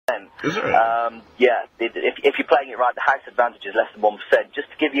Is it? Yeah, if you're playing it right, the house advantage is less than 1%. Just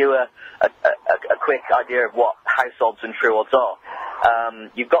to give you a quick idea of what house odds and true odds are,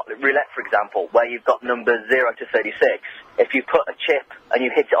 you've got roulette, for example, where you've got numbers 0 to 36. If you put a chip and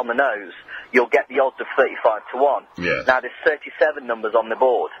you hit it on the nose, you'll get the odds of 35 to 1. Yeah. Now, there's 37 numbers on the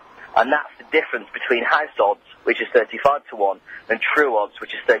board, and that's the difference between house odds, which is 35 to 1, and true odds,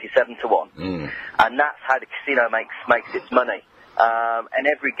 which is 37 to 1. And that's how the casino makes its money. And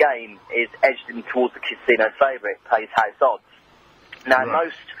every game is edged in towards the casino's favour. It pays house odds. Now,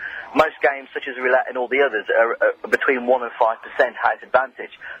 Right. most games, such as roulette and all the others, are between 1 and 5% house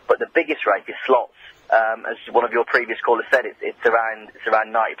advantage. But the biggest rate is slots. As one of your previous callers said, it's around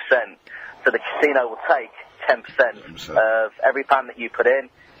 90%. So the casino will take 10% of every pound that you put in,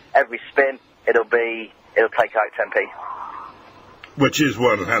 every spin. It'll take out 10p. Which is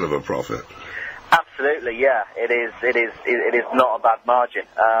one hell of a profit. Absolutely, yeah. It is not a bad margin.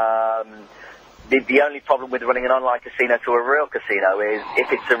 The only problem with running an online casino to a real casino is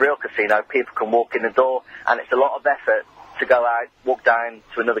if it's a real casino, people can walk in the door, and it's a lot of effort to go out, walk down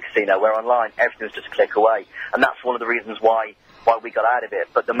to another casino, where online everything's just a click away. And that's one of the reasons why we got out of it.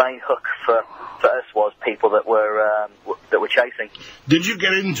 But the main hook for us was people that were chasing. Did you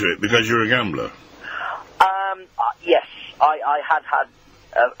get into it because you're a gambler? Yes, I had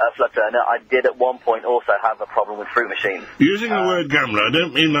a flutter, and I did at one point also have a problem with fruit machines. Using the word gambler, I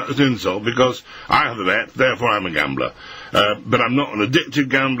don't mean that as an insult, because I have a bet, therefore I'm a gambler. But I'm not an addicted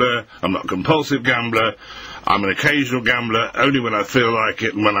gambler, I'm not a compulsive gambler, I'm an occasional gambler, only when I feel like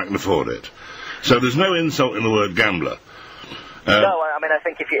it and when I can afford it. So there's no insult in the word gambler. No, I mean, I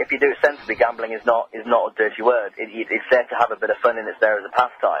think if you do it sensibly, gambling is not a dirty word. It's there to have a bit of fun, and it's there as a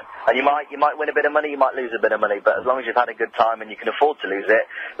pastime. And you might win a bit of money, you might lose a bit of money, but as long as you've had a good time and you can afford to lose it,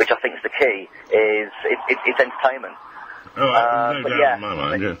 which I think is the key, is it's entertainment. Oh, no doubt in my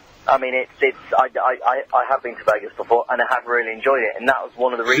mind, yeah. I mean, I have been to Vegas before, and I have really enjoyed it, and that was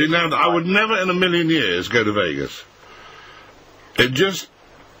one of the reasons. See, now, I would never in a million years go to Vegas. It's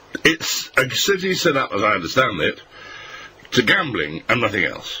a city set up, as I understand it, to gambling and nothing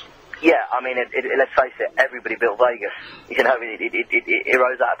else. Yeah, I mean, let's face it, everybody built Vegas. You know, it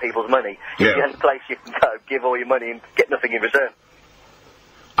rose out of people's money. Yeah. It's the only place you can go, give all your money and get nothing in return.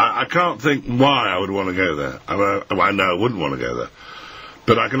 I can't think why I would want to go there. I know I wouldn't want to go there.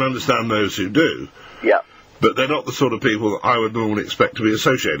 But I can understand those who do. Yeah. But they're not the sort of people that I would normally expect to be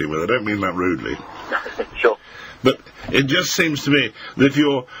associated with. I don't mean that rudely. Sure. But it just seems to me that if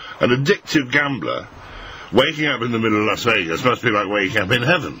you're an addictive gambler, waking up in the middle of Las Vegas must be like waking up in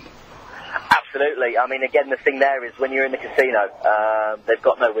heaven. Absolutely. I mean, again, the thing there is when you're in the casino, they've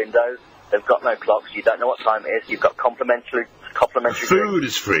got no windows, they've got no clocks, you don't know what time it is, you've got complimentary Food drinks.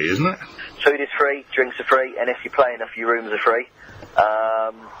 is free, isn't it? Food is free, drinks are free, and if you play enough, your rooms are free.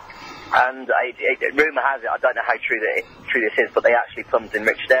 And rumour has it, I don't know how true this is, but they actually pump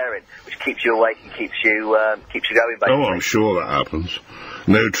enriched air in, which keeps you awake and keeps you going, basically. Oh, I'm sure that happens.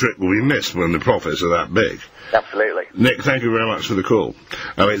 No trick will be missed when the profits are that big. Absolutely. Nick, thank you very much for the call.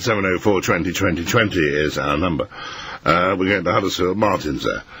 08704 20 20 20 is our number. We're going to Huddersfield. Martin's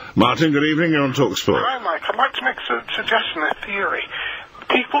there. Martin, good evening. You're on talkSPORT. Hi, Mike. I'd like to make a suggestion, a theory.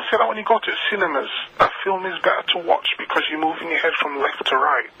 People say that when you go to cinemas, a film is better to watch because you're moving your head from left to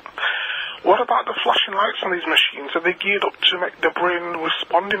right. What about the flashing lights on these machines? Are they geared up to make the brain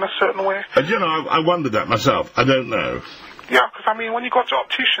respond in a certain way? You know, I wondered that myself. I don't know. Yeah, because, I mean, when you go to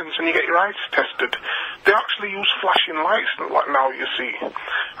opticians and you get your eyes tested, they actually use flashing lights like now, you see.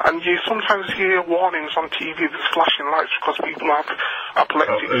 And you sometimes hear warnings on TV there's flashing lights because people have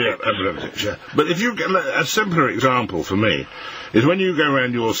epileptic. Oh, yeah, epileptic, yeah. But if you get a simpler example for me is when you go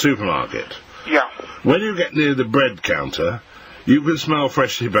around your supermarket. Yeah. When you get near the bread counter, you can smell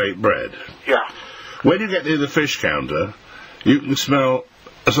freshly baked bread. Yeah. When you get near the fish counter, you can smell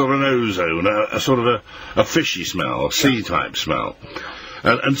a sort of an ozone, a sort of a fishy smell, a sea-type smell,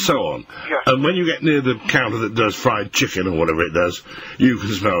 and so on. Yeah. And when you get near the counter that does fried chicken or whatever it does, you can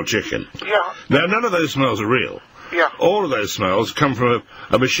smell chicken. Yeah. Now, none of those smells are real. Yeah. All of those smells come from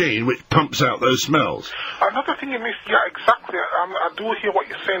a machine which pumps out those smells. Another thing you missed, yeah, exactly. I do hear what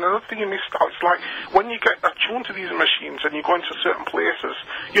you're saying. Another thing you missed out is like when you get attuned to these machines and you go into certain places,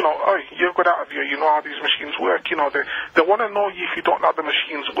 you know, oh, you're good out of here, you know how these machines work. You know, they want to know you if you don't know how the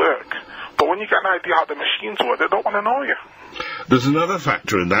machines work. But when you get an idea how the machines work, they don't want to know you. There's another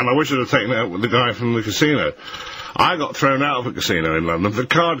factor in that, and I wish I'd have taken it out with the guy from the casino. I got thrown out of a casino in London for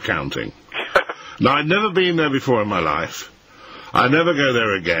card counting. Now, I'd never been there before in my life. I'd never go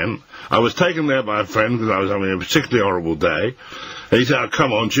there again. I was taken there by a friend because I was having a particularly horrible day. And he said, oh,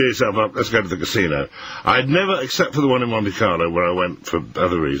 come on, cheer yourself up, let's go to the casino. I'd never, except for the one in Monte Carlo, where I went for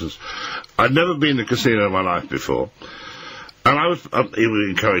other reasons, I'd never been to a casino in my life before. And I was, he would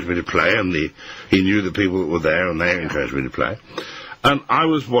encourage me to play, and he knew the people that were there, and they encouraged me to play. And I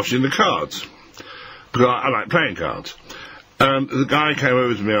was watching the cards, because I like playing cards. And the guy came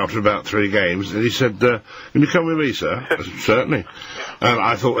over to me after about 3 games, and he said, can you come with me, sir? I said, certainly. And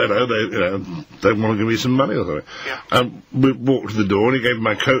I thought, they want to give me some money or something. Yeah. And we walked to the door, and he gave me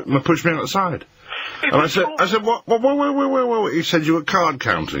my coat, and pushed me outside. And I said, what? Wait. He said, you were card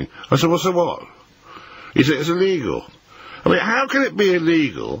counting. I said, well, so what? He said, it's illegal. I mean, how can it be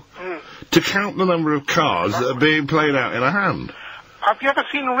illegal to count the number of cards that are being played out in a hand? Have you ever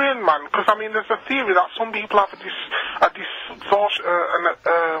seen Rain Man? Because, I mean, there's a theory that some people have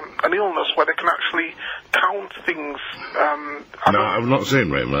an illness where they can actually count things. No, I've not seen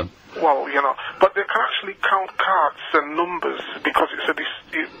Rain Man. Well, but they can actually count cards and numbers because it's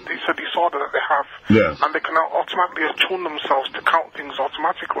a disorder that they have. Yeah. And they can automatically attune themselves to count things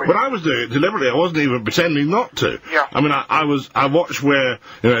automatically. But I was doing it deliberately. I wasn't even pretending not to. Yeah. I mean, I watched where,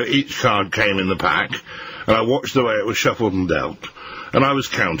 each card came in the pack, and I watched the way it was shuffled and dealt, and I was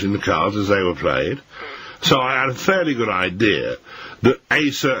counting the cards as they were played. So I had a fairly good idea that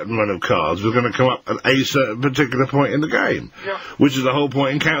a certain run of cards was going to come up at a certain particular point in the game, which is the whole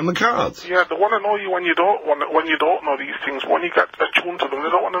point in counting the cards. Yeah, they want to know you when you don't know these things. When you get attuned to them, they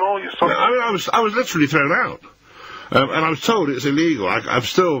don't want to know you. So I was literally thrown out, and I was told it's illegal. I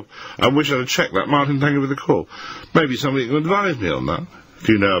wish I'd have checked that. Martin, thank you for the call. Maybe somebody can advise me on that. If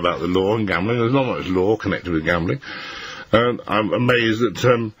you know about the law and gambling, there's not much law connected with gambling, and I'm amazed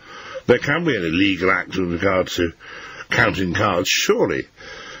that there can be an illegal act with regard to counting cards. Surely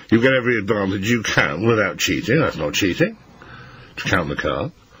you get every advantage you can without cheating. That's not cheating, to count the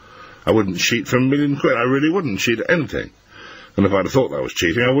card. I wouldn't cheat for £1 million. I really wouldn't cheat at anything. And if I'd have thought that was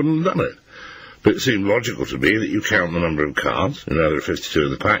cheating, I wouldn't have done it. But it seemed logical to me that you count the number of cards. There are 52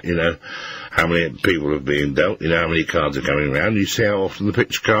 in the pack. You know how many people have been dealt. You know how many cards are coming around. You see how often the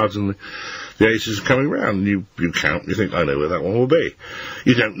picture cards and the aces are coming round. And you count. You think, I know where that one will be.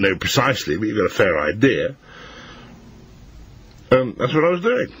 You don't know precisely, but you've got a fair idea. That's what I was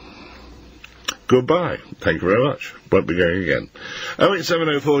doing. Goodbye. Thank you very much. Won't be going again.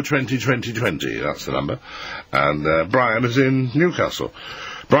 08704 20 20 20. That's the number. And Brian is in Newcastle.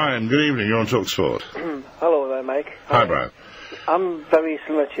 Brian, good evening. You're on talkSPORT. Hello there, Mike. Hi, Brian. I'm very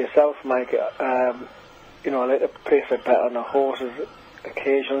similar to yourself, Mike. I like to place a bet on the horses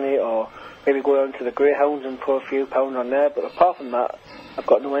occasionally, or maybe go down to the greyhounds and put a few pounds on there. But apart from that, I've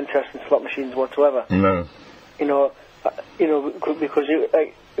got no interest in slot machines whatsoever. No. Because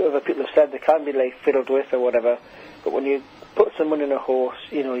like other people have said, they can be like fiddled with or whatever. But when you put some money in a horse,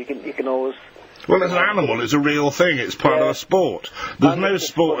 you can always. Well, it's an animal. It's a real thing. It's part of a sport. There's no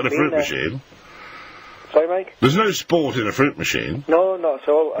sport in a fruit machine. Sorry, Mike? There's no sport in a fruit machine. No, not at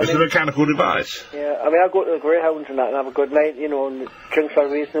all. It's a mechanical device. Yeah, I mean, I go to the greyhounds and that and have a good night, and the drinks are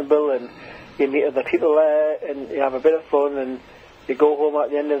reasonable, and you meet other people there, and you have a bit of fun, and you go home at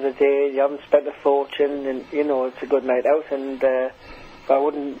the end of the day, you haven't spent a fortune, and, it's a good night out, and I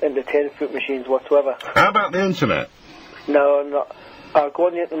wouldn't entertain fruit machines whatsoever. How about the internet? No, I'm not. I'll go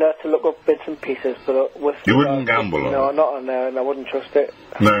on the internet to look up bits and pieces, but with... You wouldn't gamble on it? No, not on there, and I wouldn't trust it.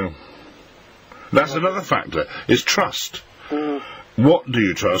 No. That's another factor, is trust. Mm. What do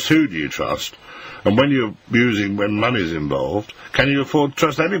you trust? Who do you trust? And when money's involved, can you afford to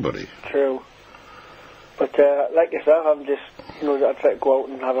trust anybody? True. But, like yourself, I'm just, I'd try to go out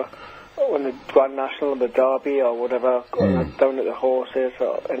and have when the Grand National, the Derby or whatever, down at the horses,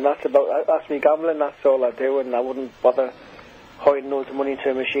 and that's me gambling, that's all I do, and I wouldn't bother hoarding loads of money into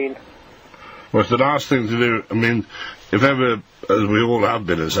a machine. Well, it's the last thing to do. I mean, if ever, as we all have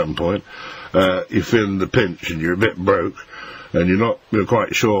been at some point, you're feeling the pinch and you're a bit broke, and you're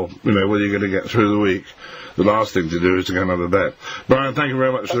quite sure, whether you're going to get through the week, the last thing to do is to go and have a bet. Brian, thank you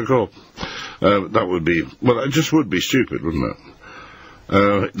very much for the call. It just would be stupid, wouldn't it?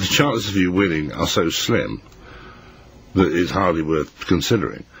 The chances of you winning are so slim that it's hardly worth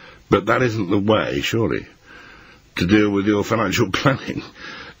considering. But that isn't the way, surely, to deal with your financial planning.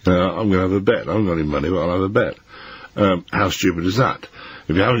 I'm going to have a bet. I haven't got any money, but I'll have a bet. How stupid is that?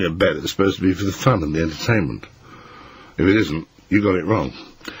 If you're having a bet, it's supposed to be for the fun and the entertainment. If it isn't, you got it wrong.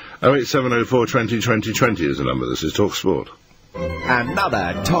 08704 20 20 20 is the number. This is talkSPORT.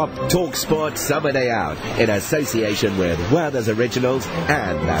 Another top talkSPORT summer day out in association with Werther's Originals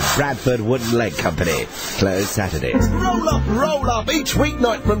and the Bradford Wooden Leg Company. Closed Saturdays. Roll up each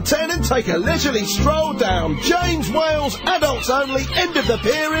weeknight from 10 and take a leisurely stroll down James Wales Adults Only End of the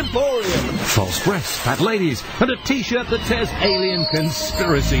Pier Emporium. False breasts, fat ladies, and a T-shirt that says Alien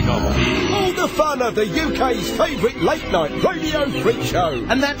Conspiracy Novel. All the fun of the UK's favourite late-night radio freak show.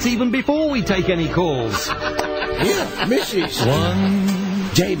 And that's even before we take any calls. Here, Mrs.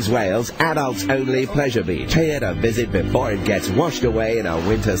 James Wales Adults Only Pleasure Beach. Pay it a visit before it gets washed away in a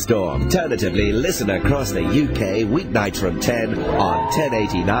winter storm. Alternatively, listen across the UK weeknights from 10 on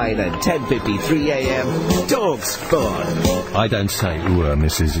 1089 and 10:53 a.m. talkSPORT. I don't say,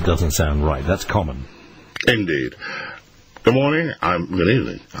 Mrs. It doesn't sound right. That's common. Indeed. Good morning. Good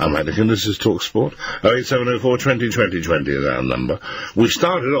evening. I'm Dickin. This is talkSPORT. 08704 20 20 is our number. We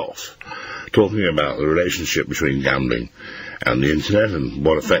started off talking about the relationship between gambling and the internet and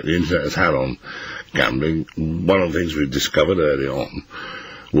what effect the internet has had on gambling. One of the things we discovered early on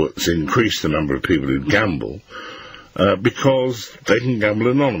was increased the number of people who gamble because they can gamble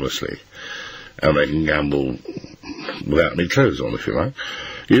anonymously and they can gamble without any clothes on, if you like.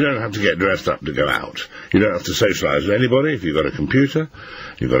 You don't have to get dressed up to go out. You don't have to socialise with anybody. If you've got a computer,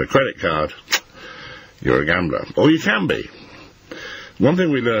 you've got a credit card, you're a gambler. Or you can be. One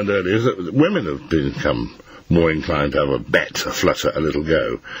thing we learned earlier is that women have become more inclined to have a bet, a flutter, a little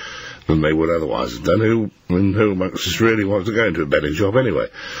go, than they would otherwise have done. Who amongst us really wants to go into a betting shop anyway?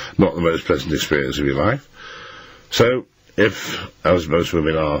 Not the most pleasant experience of your life. So, if, as most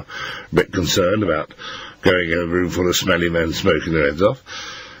women are, a bit concerned about going in a room full of smelly men smoking their heads off,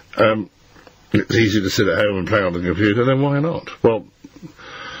 it's easy to sit at home and play on the computer, then why not? Well,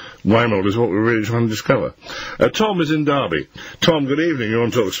 why not is what we're really trying to discover. Tom is in Derby. Tom, good evening. You're on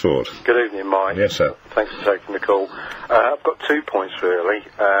talkSPORT. Good evening, Mike. Yes, sir. Thanks for taking the call. I've got 2 points, really.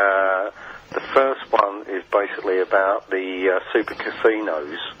 The first one is basically about the super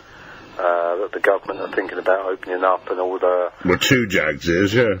casinos that the government are thinking about opening up and all the... Well, 2 Jags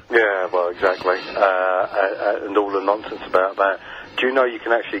is, yeah. Yeah, well, exactly. And all the nonsense about that. Do you know you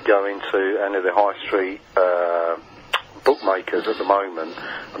can actually go into any of the high street bookmakers at the moment,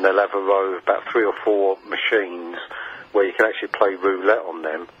 and they'll have a row of about 3 or 4 machines where you can actually play roulette on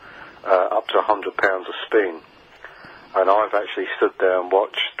them, up to £100 a spin. And I've actually stood there and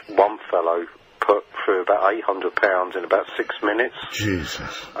watched one fellow put through about £800 in about 6 minutes.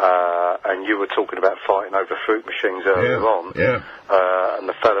 Jesus. And you were talking about fighting over fruit machines earlier on. Yeah. And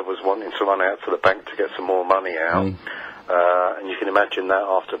the fellow was wanting to run out to the bank to get some more money out. And you can imagine that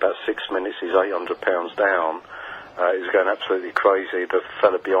after about 6 minutes he's £800 down. He was going absolutely crazy. The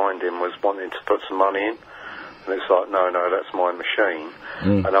fella behind him was wanting to put some money in. And it's like, no, that's my machine.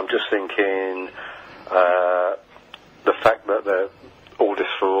 And I'm just thinking, the fact that all this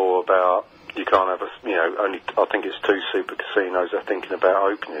furore about you can't have only, I think it's 2 super casinos they're thinking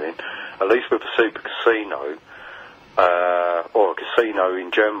about opening. At least with a super casino, or a casino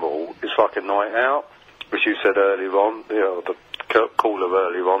in general, it's like a night out, which you said earlier on, the caller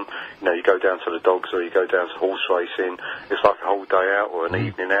earlier on, you go down to the dogs or you go down to horse racing. It's like a whole day out or an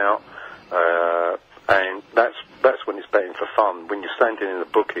evening out, and that's when it's betting for fun. When you're standing in the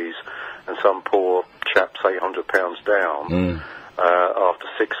bookies and some poor chap's £800 down after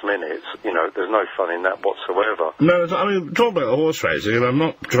 6 minutes, there's no fun in that whatsoever. No, I mean, talk about horse racing, and I'm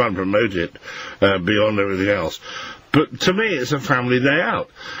not trying to promote it beyond everything else. But to me, it's a family day out.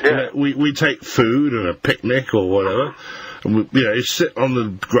 Yeah. We take food and a picnic or whatever. And you sit on the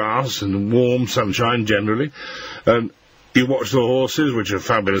grass in the warm sunshine generally, and you watch the horses, which are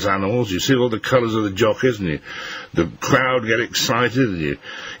fabulous animals. You see all the colours of the jockeys, and the crowd get excited, and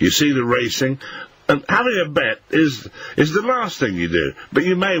you see the racing. And having a bet is the last thing you do, but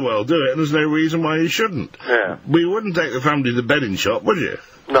you may well do it, and there's no reason why you shouldn't. Yeah. But you wouldn't take the family to the betting shop, would you?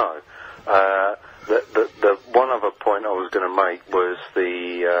 No. The one other point I was going to make was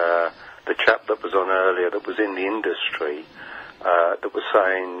the chap that was on earlier that was in the industry that was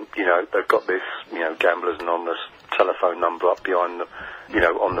saying, they've got this, Gamblers Anonymous telephone number up behind the,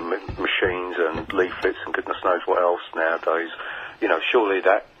 on the machines and leaflets and goodness knows what else nowadays. Surely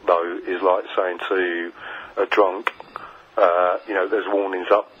that, though, is like saying to a drunk, there's warnings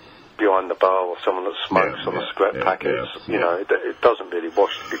up behind the bar or someone that smokes on the cigarette packets. It doesn't really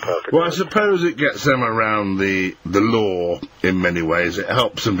wash, to be perfect. Well, I suppose it gets them around the law in many ways. It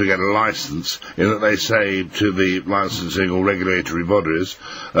helps them to get a licence, in that they say to the licensing or regulatory bodies,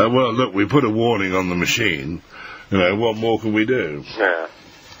 well, look, we put a warning on the machine, what more can we do? Yeah.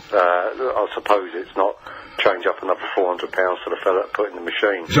 I suppose it's not change up another £400 for the fella that put in the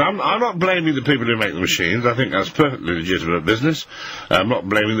machine. So I'm not blaming the people who make the machines. I think that's perfectly legitimate business. I'm not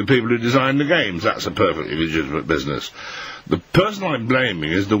blaming the people who design the games. That's a perfectly legitimate business. The person I'm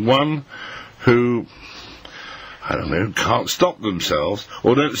blaming is the one who, I don't know, can't stop themselves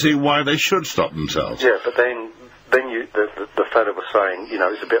or don't see why they should stop themselves. Yeah, but then the fella was saying, you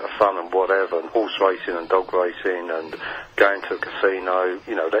know, it's a bit of fun and whatever, and horse racing and dog racing and going to a casino,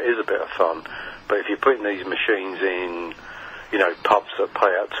 you know, that is a bit of fun. But if you're putting these machines in, you know, pubs that pay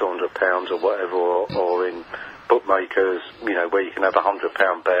out £200 or whatever, or in bookmakers, you know, where you can have a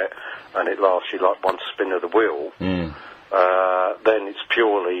 £100 bet and it lasts you like one spin of the wheel, then it's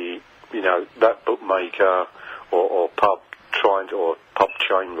purely, you know, that bookmaker or pub or pub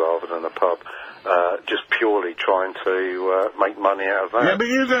chain rather than a pub, just purely trying to make money out of that. Yeah, but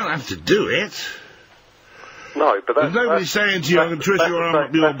you don't have to do it. No, but that's... There's nobody saying to you, I'm going to twist your arm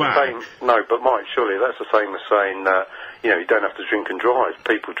up your back. No, but Mike, surely that's the same as saying, you know, you don't have to drink and drive.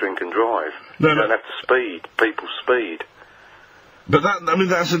 People drink and drive. You don't have to speed. People speed. But that, I mean,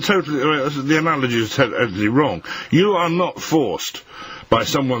 that's the analogy is totally wrong. You are not forced by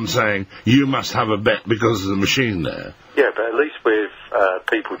someone saying, you must have a bet because of the machine there. Yeah, but at least with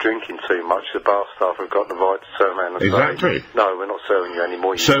people drinking too much, the bar staff have got the right to turn around and say, no, we're not serving you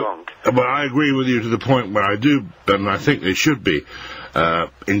anymore, you're drunk. But I agree with you to the point where I do, and I think it should be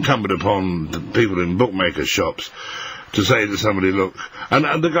incumbent upon the people in bookmaker shops to say to somebody, look,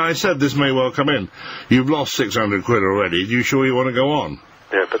 and the guy said this may well come in, you've lost 600 quid already, are you sure you want to go on?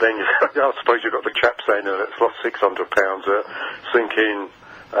 Yeah, but then I suppose you've got the chap saying that's lost £600 thinking,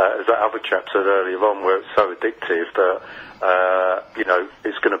 as that other chap said earlier on, where it's so addictive that, you know,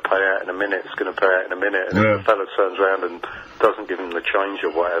 it's going to pay out in a minute, and if the fella turns around and doesn't give him the change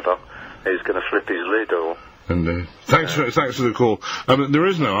or whatever, he's going to flip his lid or... Indeed. Thanks for the call. I mean, there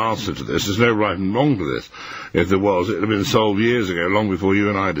is no answer to this. There's no right and wrong to this. If there was, it would have been solved years ago, long before you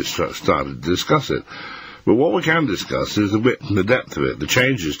and I started to discuss it. But what we can discuss is the width and the depth of it, the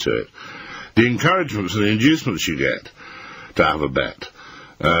changes to it, the encouragements and the inducements you get to have a bet.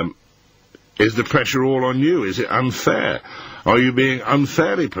 Is the pressure all on you? Is it unfair? Are you being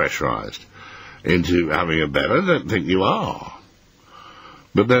unfairly pressurised into having a bet? I don't think you are.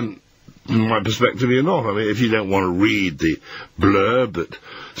 But then, from my perspective, you're not. I mean, if you don't want to read the blurb that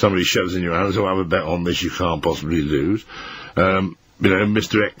somebody shoves in your hand, so have a bet on this, you can't possibly lose. You know,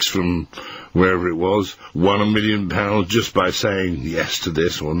 Mr. X from wherever it was won £1 million just by saying yes to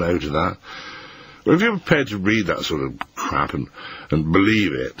this or no to that. Well, if you're prepared to read that sort of crap and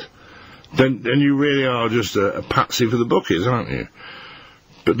believe it, then you really are just a patsy for the bookies, aren't you?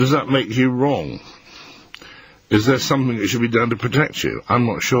 But does that make you wrong? Is there something that should be done to protect you? I'm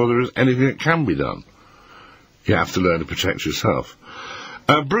not sure there is anything that can be done. You have to learn to protect yourself.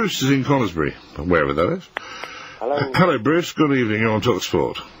 Bruce is in Conisbury, wherever that is. Hello. Hello, Bruce. Good evening. You're on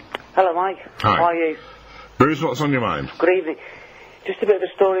talkSPORT. Hello, Mike. Hi. How are you? Bruce, what's on your mind? Good evening. Just a bit of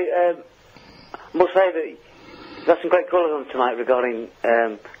a story. I must say that you've got some great callers on tonight regarding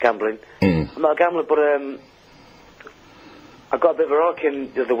gambling. I'm not a gambler, but I got a bit of a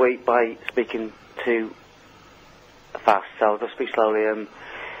rocking the other week by speaking to fast, so I'll just speak slowly. There's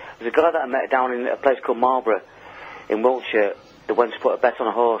a guy that I met down in a place called Marlborough in Wiltshire that went to put a bet on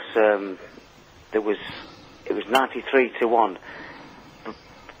a horse. It was 93-1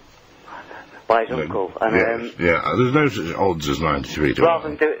 by his uncle. And, there's no such odds as 93-1. Rather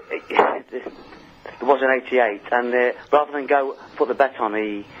than do it, there was an 88, and rather than go put the bet on,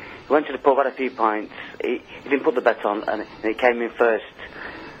 he went to the pub, had a few pints. He didn't put the bet on, and he came in first,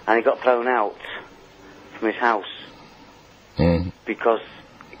 and he got thrown out from his house because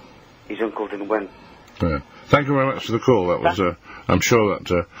his uncle didn't win. Yeah. Thank you very much for the call. That was, I'm sure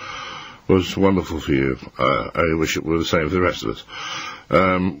that was wonderful for you. I only wish it were the same for the rest of us,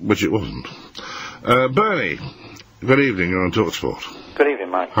 which it wasn't. Bernie, good evening. You're on talkSPORT. Good evening,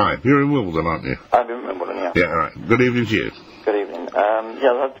 Mike. Hi. You're in Wimbledon, aren't you? I'm in Wimbledon, yeah. Yeah, all right. Good evening to you. Good evening.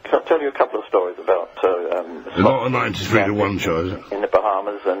 I'll tell you a couple of stories about... It's not a 93-1 show, is it? In the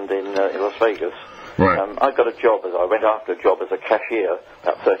Bahamas and in Las Vegas. Right. I got a job, I went after a job as a cashier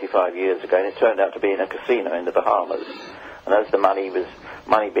about 35 years ago, and it turned out to be in a casino in the Bahamas. And as the money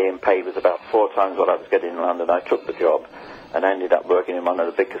being paid was about 4 times what I was getting in London, I took the job and ended up working in one of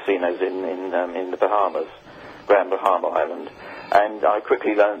the big casinos in the Bahamas, Grand Bahama Island. And I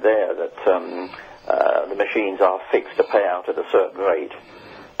quickly learned there that the machines are fixed to pay out at a certain rate.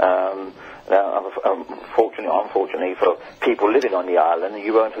 Now, unfortunately for people living on the island,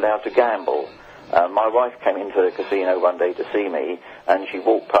 you weren't allowed to gamble. My wife came into the casino one day to see me, and she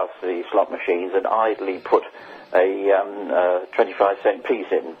walked past the slot machines and idly put a 25-cent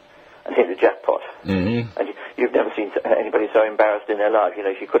piece in. and hit the jackpot. Mm-hmm. And you've never seen anybody so embarrassed in their life. You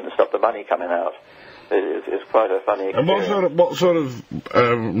know, she couldn't stop the money coming out. It's quite a funny experience. And what sort of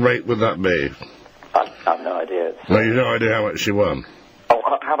rate would that be? I've no idea. No, you've no idea how much she won? Oh,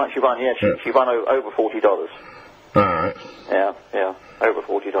 how much she won? Yeah, she won over $40. All right. Yeah, over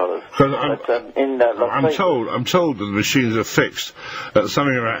 $40. I'm told that the machines are fixed at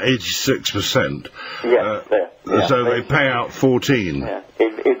something around 86%. So they pay out 14. Yeah,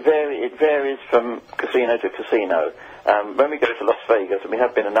 it varies from casino to casino. When we go to Las Vegas, and we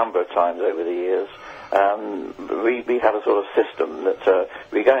have been a number of times over the years, we have a sort of system that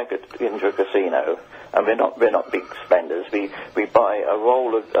we go into a casino, and we're not big spenders. We buy a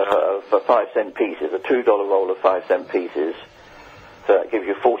roll of 5-cent pieces, a $2 roll of 5-cent pieces. So that gives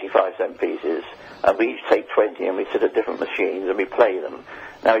you 45-cent pieces, and we each take 20, and we sit at different machines and we play them.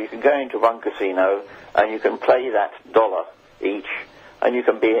 Now you can go into one casino and you can play that dollar each, and you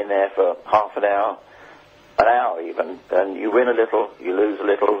can be in there for half an hour even, and you win a little, you lose a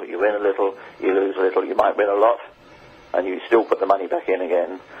little, you win a little, you lose a little, you might win a lot, and you still put the money back in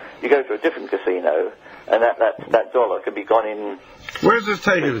again. You go to a different casino, and that dollar can be gone in... Where's this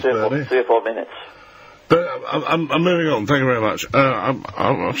taking us, Bernie? 3 or 4 minutes. But I'm moving on, thank you very much.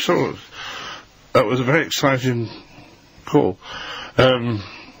 I'm sure that was a very exciting call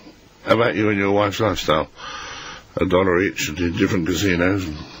about you and your wife's lifestyle. $1 each in different casinos.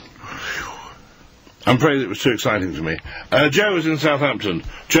 I'm afraid it was too exciting for me. Joe is in Southampton.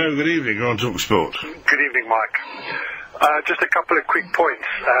 Joe, good evening. You're on talkSPORT. Good evening, Mike. Just a couple of quick points,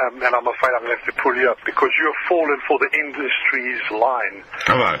 and I'm afraid I'm going to have to pull you up because you have fallen for the industry's line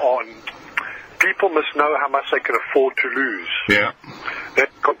on people must know how much they can afford to lose. Yeah.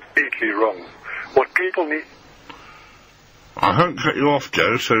 That's completely wrong. What people need... I won't cut you off,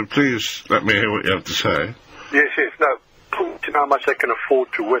 Joe, so please let me hear what you have to say. Yes, no. People need to know how much they can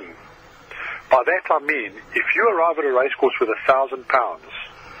afford to win. By that I mean, if you arrive at a racecourse with £1,000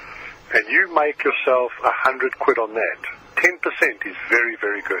 and you make yourself 100 quid on that, 10% is very,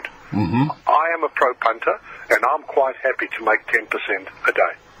 very good. Mm-hmm. I am a pro punter, and I'm quite happy to make 10% a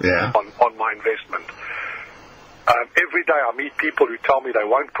day on my investment. Every day I meet people who tell me they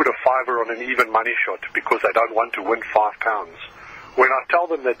won't put a fiver on an even money shot because they don't want to win £5. When I tell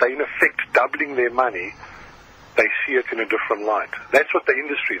them that they're in effect doubling their money, they see it in a different light. That's what the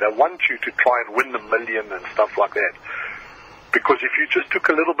industry, they want you to try and win the million and stuff like that. Because if you just took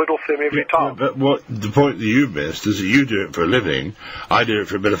a little bit off them every time... But the point that you've missed is that you do it for a living, I do it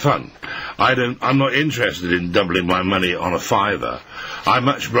for a bit of fun. I'm not interested in doubling my money on a fiver. I'd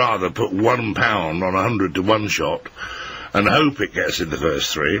much rather put £1 on 100 to 1 shot and hope it gets in the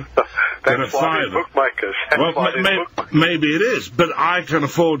first 3 than a fiver. Bookmakers. Maybe it is, but I can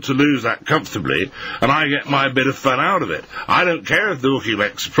afford to lose that comfortably, and I get my bit of fun out of it. I don't care if the bookie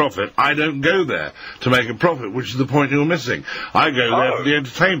makes a profit. I don't go there to make a profit, which is the point you're missing. I go there for the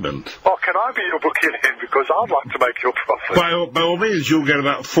entertainment. Oh, can I be your bookie then? Because I'd like to make your profit. By all means, you'll get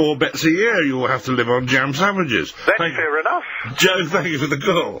about 4 bets a year. You'll have to live on jam sandwiches. That's fair enough. Joe, thank you for the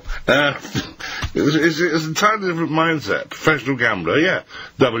call. It's a totally different mindset. Professional gambler, yeah.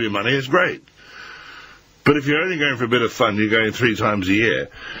 Double your money is great. But if you're only going for a bit of fun, you're going 3 times a year,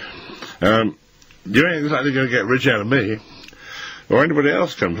 you ain't exactly going to get rich out of me, or anybody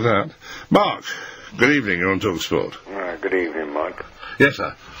else come to that. Mark, good evening, you're on talkSPORT. Good evening, Mike. Yes,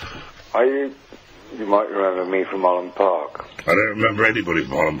 sir. You might remember me from Holland Park. I don't remember anybody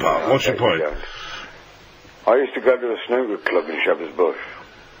from Holland Park. What's your point? I used to go to the snooker club in Shepherd's Bush,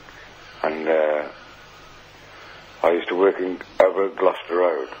 and I used to work over at Gloucester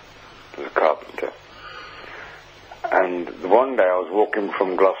Road as a carpenter. And one day I was walking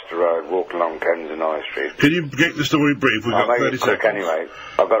from Gloucester Road, walking along Kensington High Street. Can you get the story brief? We've got 30 seconds. Quick anyway.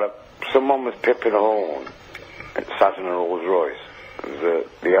 Someone was pipping a horn. It sat in a Rolls Royce. It was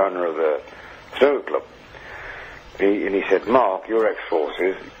the owner of the snooker club. And he said, "Mark, you're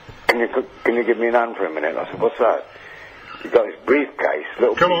ex-forces. Can you give me an hand for a minute?" I said, "What's that?" He got his briefcase.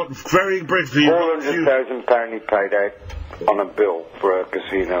 Come on, very briefly. £400,000 he paid out on a bill for a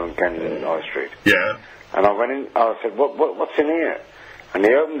casino in Kensington High Street. Yeah. And I went in, I said, what's in here? And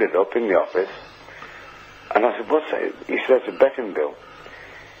he opened it up in the office, and I said, what's that? He said, it's a betting bill.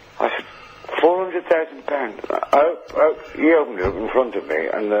 I said, £400,000. He opened it up in front of me,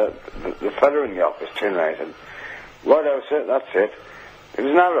 and the fella in the office turned around and said, righto, sir, that's it. It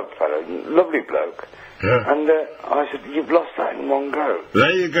was an Arab fella, lovely bloke. Yeah. And I said, you've lost that in one go.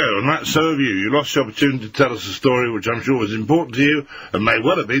 There you go, and that's so have you. You lost the opportunity to tell us a story which I'm sure was important to you, and may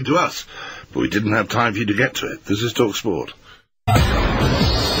well have been to us. But we didn't have time for you to get to it. This is talkSPORT.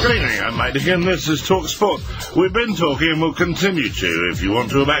 Good evening, I'm Mike Dickin. This is talkSPORT. We've been talking and we'll continue to, if you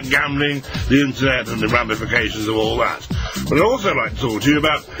want to, about gambling, the internet and the ramifications of all that. But I'd also like to talk to you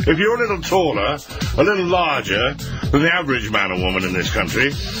about if you're a little taller, a little larger than the average man or woman in this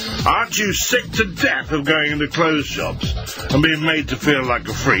country, aren't you sick to death of going into clothes shops and being made to feel like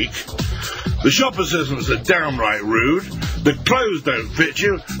a freak? The shop assistants are downright rude, the clothes don't fit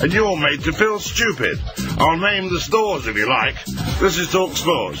you, and you're made to feel stupid. I'll name the stores if you like. This is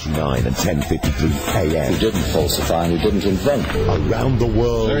talkSPORT. 9 and 10:53 a.m. We didn't falsify and we didn't invent. Around the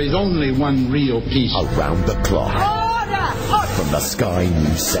world. There is only one real peace. Around the clock. Order! From the Sky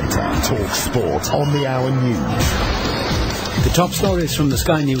News Centre. talkSPORT on the Hour News. The top stories from the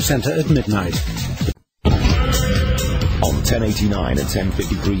Sky News Centre at midnight. On 10:89 and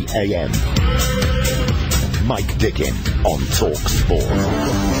 10:53 a.m. Mike Dickin on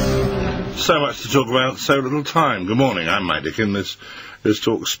talkSPORT. So much to talk about, so little time. Good morning, I'm Mike Dickin. This is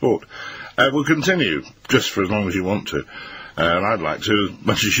talkSPORT. We'll continue, just for as long as you want to. And I'd like to, as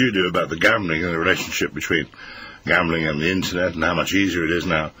much as you do, about the gambling and the relationship between gambling and the internet and how much easier it is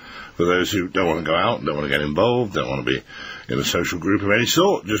now for those who don't want to go out, don't want to get involved, don't want to be in a social group of any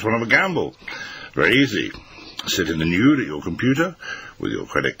sort, just want to gamble. Very easy. Sit in the nude at your computer with your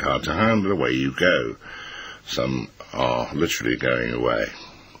credit card to hand and away you go. Some are literally going away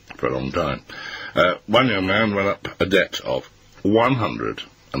for a long time. One young man ran up a debt of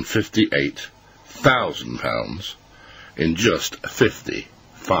 £158,000 in just 50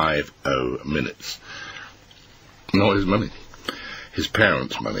 minutes. Not his money, his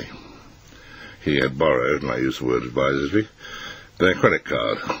parents' money. He had borrowed, and I use the word advisedly, their credit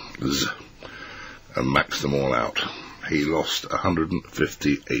card and maxed them all out. He lost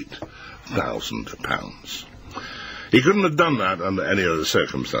 £158,000. He couldn't have done that under any other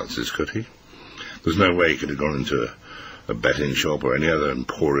circumstances, could he? There's no way he could have gone into a betting shop or any other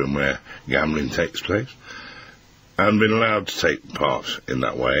emporium where gambling takes place and been allowed to take part in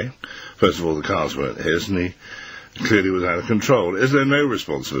that way. First of all, the cards weren't his, and he clearly was out of control. Is there no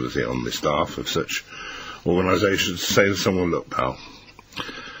responsibility on the staff of such organisations to say to someone, look, pal,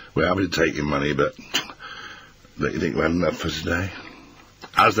 we're happy to take your money, but don't you think we had enough for today?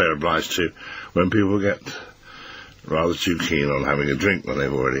 As they're obliged to when people get rather too keen on having a drink when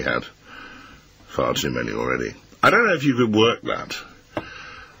they've already had far too many already. I don't know if you could work that,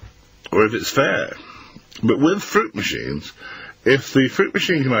 or if it's fair, but with fruit machines, if the fruit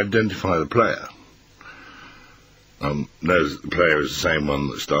machine can identify the player, knows that the player is the same one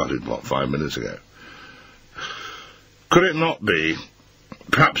that started, 5 minutes ago, could it not be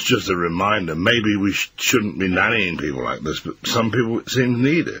perhaps just a reminder, maybe we shouldn't be nannying people like this, but some people seem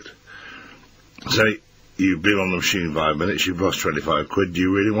need it. Say, you've been on the machine 5 minutes, you've lost 25 quid, do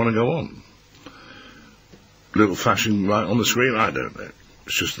you really want to go on? Little flashing light on the screen? I don't know.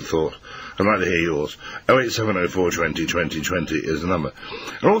 It's just a thought. I'd like to hear yours. 08704 20 20 20 is the number.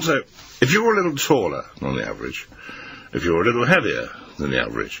 And also, if you're a little taller than the average, if you're a little heavier than the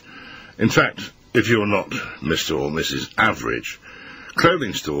average, in fact, if you're not Mr. or Mrs. Average,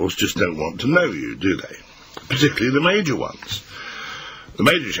 clothing stores just don't want to know you, do they? Particularly the major ones. The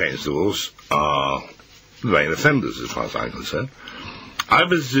major chain stores are the main offenders, as far as I'm concerned. I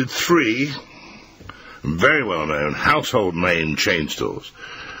visited 3 very well-known household name chain stores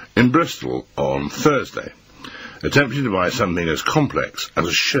in Bristol on Thursday, attempting to buy something as complex as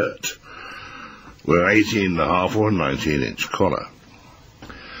a shirt with an 18.5 or a 19-inch collar.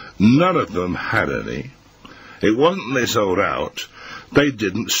 None of them had any. It wasn't they sold out, they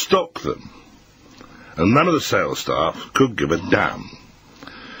didn't stock them. And none of the sales staff could give a damn.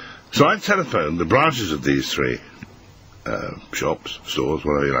 So I telephoned the branches of these 3 shops, stores,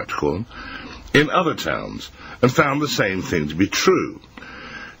 whatever you like to call them, in other towns, and found the same thing to be true.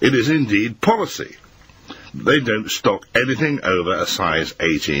 It is indeed policy. They don't stock anything over a size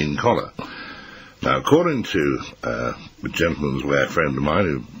 18 collar. Now, according to a gentleman's wear friend of mine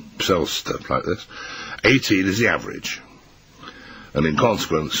who sells stuff like this, 18 is the average. And in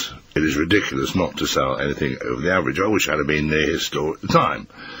consequence, it is ridiculous not to sell anything over the average. I wish I'd have been near his store at the time.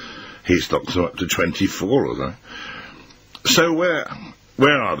 He stocks them up to 24 or so. So where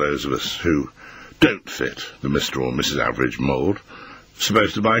are those of us who don't fit the Mr. or Mrs. Average mould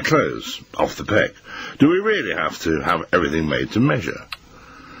supposed to buy clothes off the peg? Do we really have to have everything made to measure?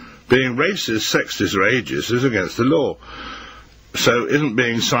 Being racist, sexist or ageist is against the law. So isn't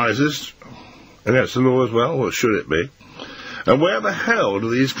being sizist against the law as well, or should it be? And where the hell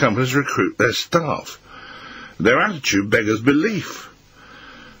do these companies recruit their staff? Their attitude beggars belief.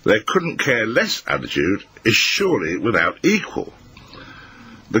 Their couldn't care less attitude is surely without equal.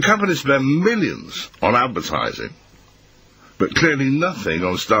 The companies spend millions on advertising, but clearly nothing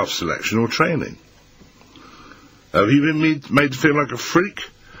on staff selection or training. Have you been made to feel like a freak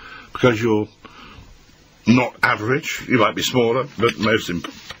because you're not average? You might be smaller, but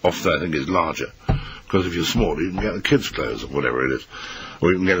often I think it's larger. Because if you're smaller, you can get the kids' clothes or whatever it is. Or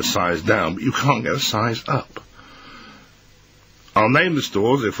you can get a size down, but you can't get a size up. I'll name the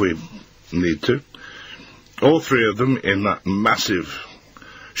stores if we need to. All three of them in that massive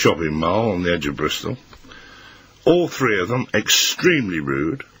shopping mall on the edge of Bristol. All three of them extremely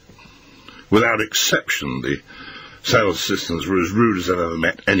rude. Without exception, the sales assistants were as rude as I've ever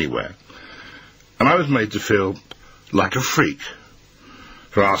met anywhere. And I was made to feel like a freak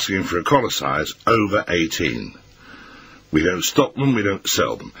for asking for a collar size over 18. We don't stock them, we don't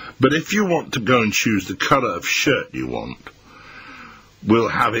sell them. But if you want to go and choose the colour of shirt you want, we'll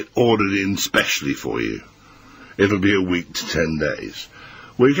have it ordered in specially for you. It'll be a week to 10 days.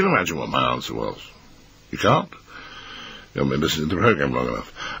 Well, you can imagine what my answer was. You can't? You haven't been listening to the programme long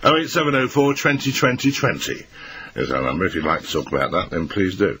enough. 08704 20 20 20 is our number. If you'd like to talk about that, then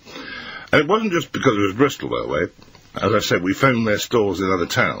please do. And it wasn't just because it was Bristol that way. As I said, we phoned their stores in other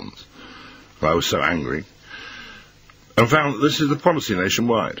towns. I was so angry. And found that this is the policy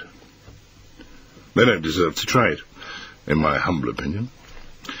nationwide. They don't deserve to trade, in my humble opinion.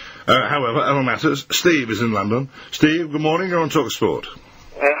 However, other matters. Steve is in London. Steve, good morning. You're on talkSPORT.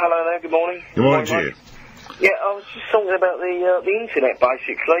 Hello there. Good morning. Good morning to you. Yeah, I was just talking about the internet,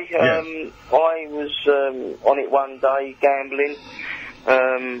 basically. Yes. I was on it one day, gambling,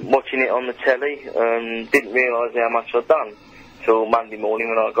 watching it on the telly, didn't realise how much I'd done till Monday morning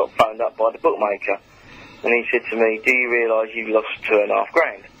when I got phoned up by the bookmaker. And he said to me, do you realise you've lost $2.5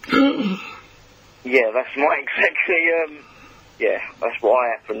 grand? Yeah, that's my exactly, yeah, that's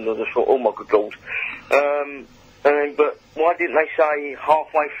what happened. I just thought, oh my good God. But why didn't they say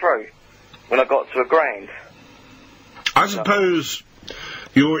halfway through when I got to $1 grand? I suppose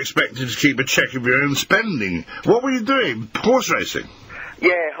you were expected to keep a check of your own spending. What were you doing? Horse racing?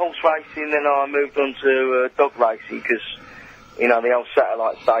 Yeah, horse racing, then I moved on to dog racing, because, you know, the old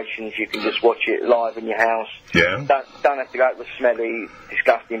satellite stations, you can just watch it live in your house. Yeah. Don't have to go to the smelly,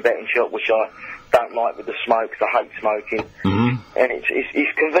 disgusting betting shop, which I don't like with the smoke, because I hate smoking. Mm-hmm. And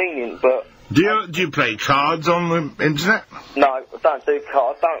it's convenient, but... Do you play cards on the internet? No, I don't do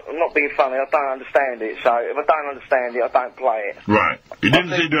cards. I'm not being funny, I don't understand it, so if I don't understand it, I don't play it. Right. You didn't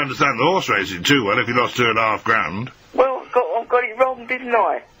seem to understand the horse racing too well if you lost $2.5 grand. Well, I got it wrong, didn't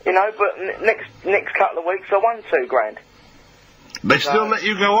I? You know, but next couple of weeks I won $2 grand. They still let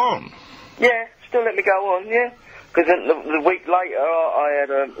you go on? Yeah, still let me go on, yeah. Because the week later, I had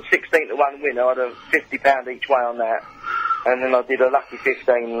a 16-to-1 winner. I had a £50 each way on that. And then I did a lucky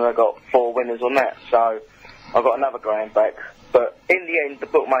 15 and I got 4 winners on that. So I got another grand back. But in the end, the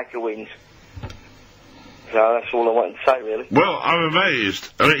bookmaker wins. So that's all I wanted to say, really. Well, I'm amazed.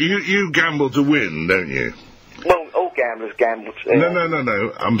 I mean, you gamble to win, don't you? Well, all gamblers gamble to...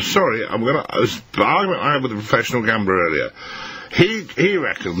 No. I'm sorry. The argument I had with a professional gambler earlier. He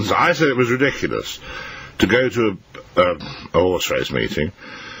reckons, I said it was ridiculous to go to a horse race meeting,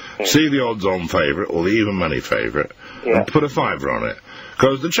 see the odds-on favourite or the even money favourite, and put a fiver on it.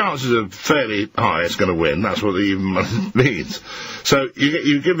 Because the chances are fairly high it's going to win. That's what the even money means. So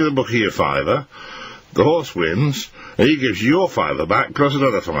you give the bookie a fiver, the horse wins, and he gives you your fiver back plus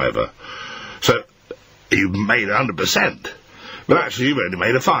another fiver. So you've made 100%. But actually you've only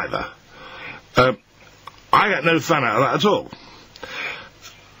made a fiver. I get no fun out of that at all.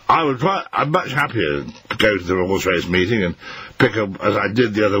 I'm much happier to go to the horse race meeting and pick up, as I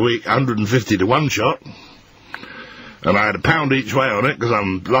did the other week, 150 to 1 shot. And I had £1 each way on it, because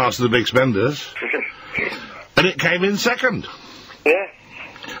I'm last of the big spenders. And it came in second. Yeah.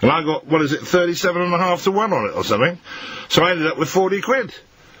 And I got, 37.5 to 1 on it or something. So I ended up with 40 quid.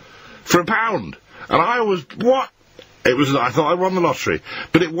 For £1. And I was, what? I thought I won the lottery.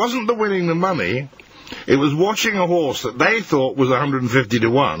 But it wasn't the winning the money. It was watching a horse that they thought was 150 to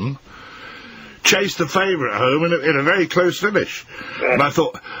 1 chase the favourite home in a very close finish. Yeah. And I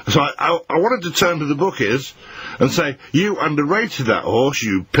thought, so I wanted to turn to the bookies and say, you underrated that horse,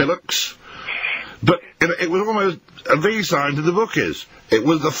 you pillocks. But it was almost a V sign to the bookies. It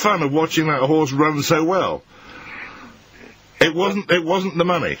was the fun of watching that horse run so well. It wasn't the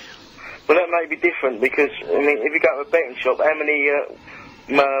money. Well, that may be different, because, I mean, if you go to a betting shop, how many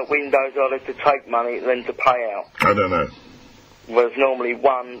windows are there to take money than to pay out? I don't know. There's normally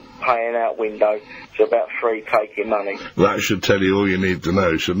 1 paying out window, so about 3 taking money. That should tell you all you need to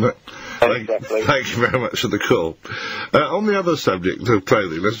know, shouldn't it? Exactly. Thank you very much for the call. On the other subject of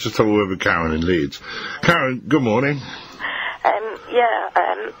clothing, let's just have a word with Karen in Leeds. Karen, good morning. Yeah,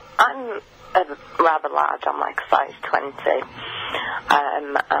 I'm rather large. I'm like a size 20.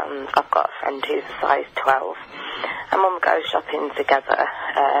 And I've got a friend who's a size 12. And when we go shopping together,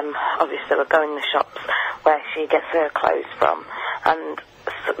 obviously we'll go in the shops where she gets her clothes from, and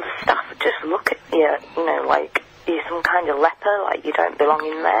the staff just look at you, you know, like you're some kind of leper, like you don't belong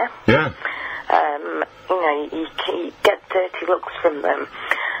in there. Yeah. You know, you get dirty looks from them,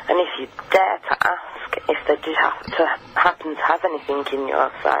 and if you dare to ask if they do happen to have anything in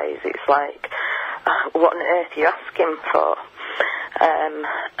your size, it's like, what on earth are you asking for?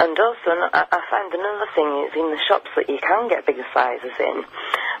 And also, I find another thing is in the shops that you can get bigger sizes in.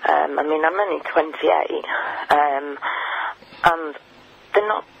 I mean, I'm only 28, and they're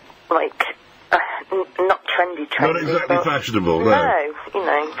not like not trendy. Not exactly fashionable, no. No, you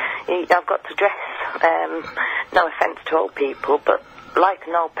know, I've got to dress. No offence to old people, but like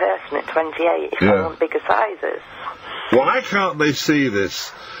an old person at 28, if I want bigger sizes. Why can't they see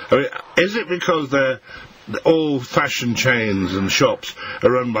this? I mean, is it because all fashion chains and shops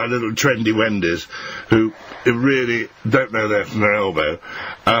are run by little trendy Wendy's who really don't know their from their elbow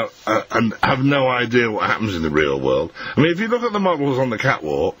and have no idea what happens in the real world? I mean, if you look at the models on the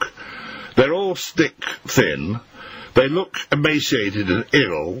catwalk, they're all stick thin. They look emaciated and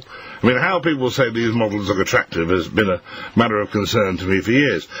ill. I mean, how people say these models look attractive has been a matter of concern to me for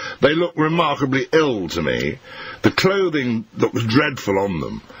years. They look remarkably ill to me. The clothing looks dreadful on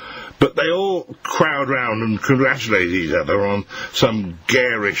them. But they all crowd round and congratulate each other on some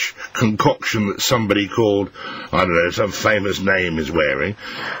garish concoction that somebody called, I don't know, some famous name is wearing.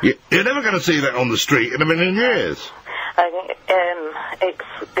 You're never going to see that on the street in a million years.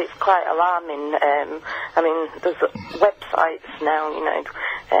 It's quite alarming. I mean, there's websites now, you know,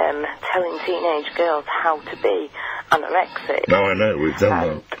 telling teenage girls how to be anorexic. No, I know, we've done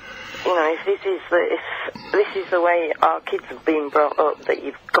that. You know, if this is the way our kids have been brought up, that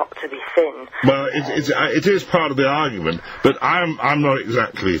you've got to be thin. Well, it is part of the argument, but I'm not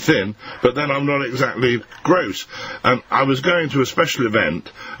exactly thin, but then I'm not exactly gross. And I was going to a special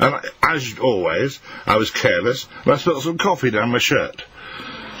event, and as always, I was careless, and I spilled some coffee down my shirt.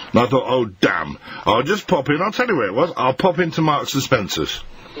 And I thought, oh damn, I'll just pop in, I'll tell you where it was, I'll pop into Marks and Spencer's.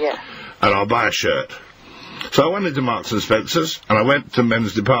 Yeah. And I'll buy a shirt. So I went into Marks and Spencer's, and I went to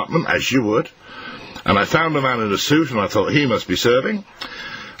men's department, as you would, and I found a man in a suit, and I thought he must be serving.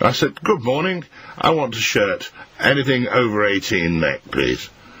 And I said, good morning, I want a shirt, anything over 18 neck, please.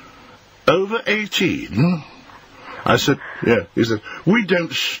 Over 18? I said, yeah. He said, we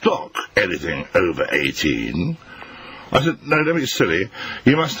don't stock anything over 18. I said, no, don't be silly,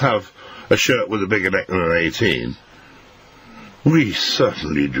 you must have a shirt with a bigger neck than an 18. We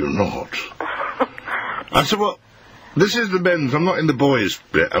certainly do not. I said, well, this is the men's, I'm not in the boys'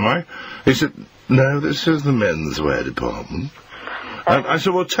 bit, am I? He said, no, this is the men's wear department. And I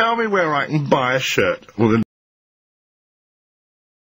said, well, tell me where I can buy a shirt with a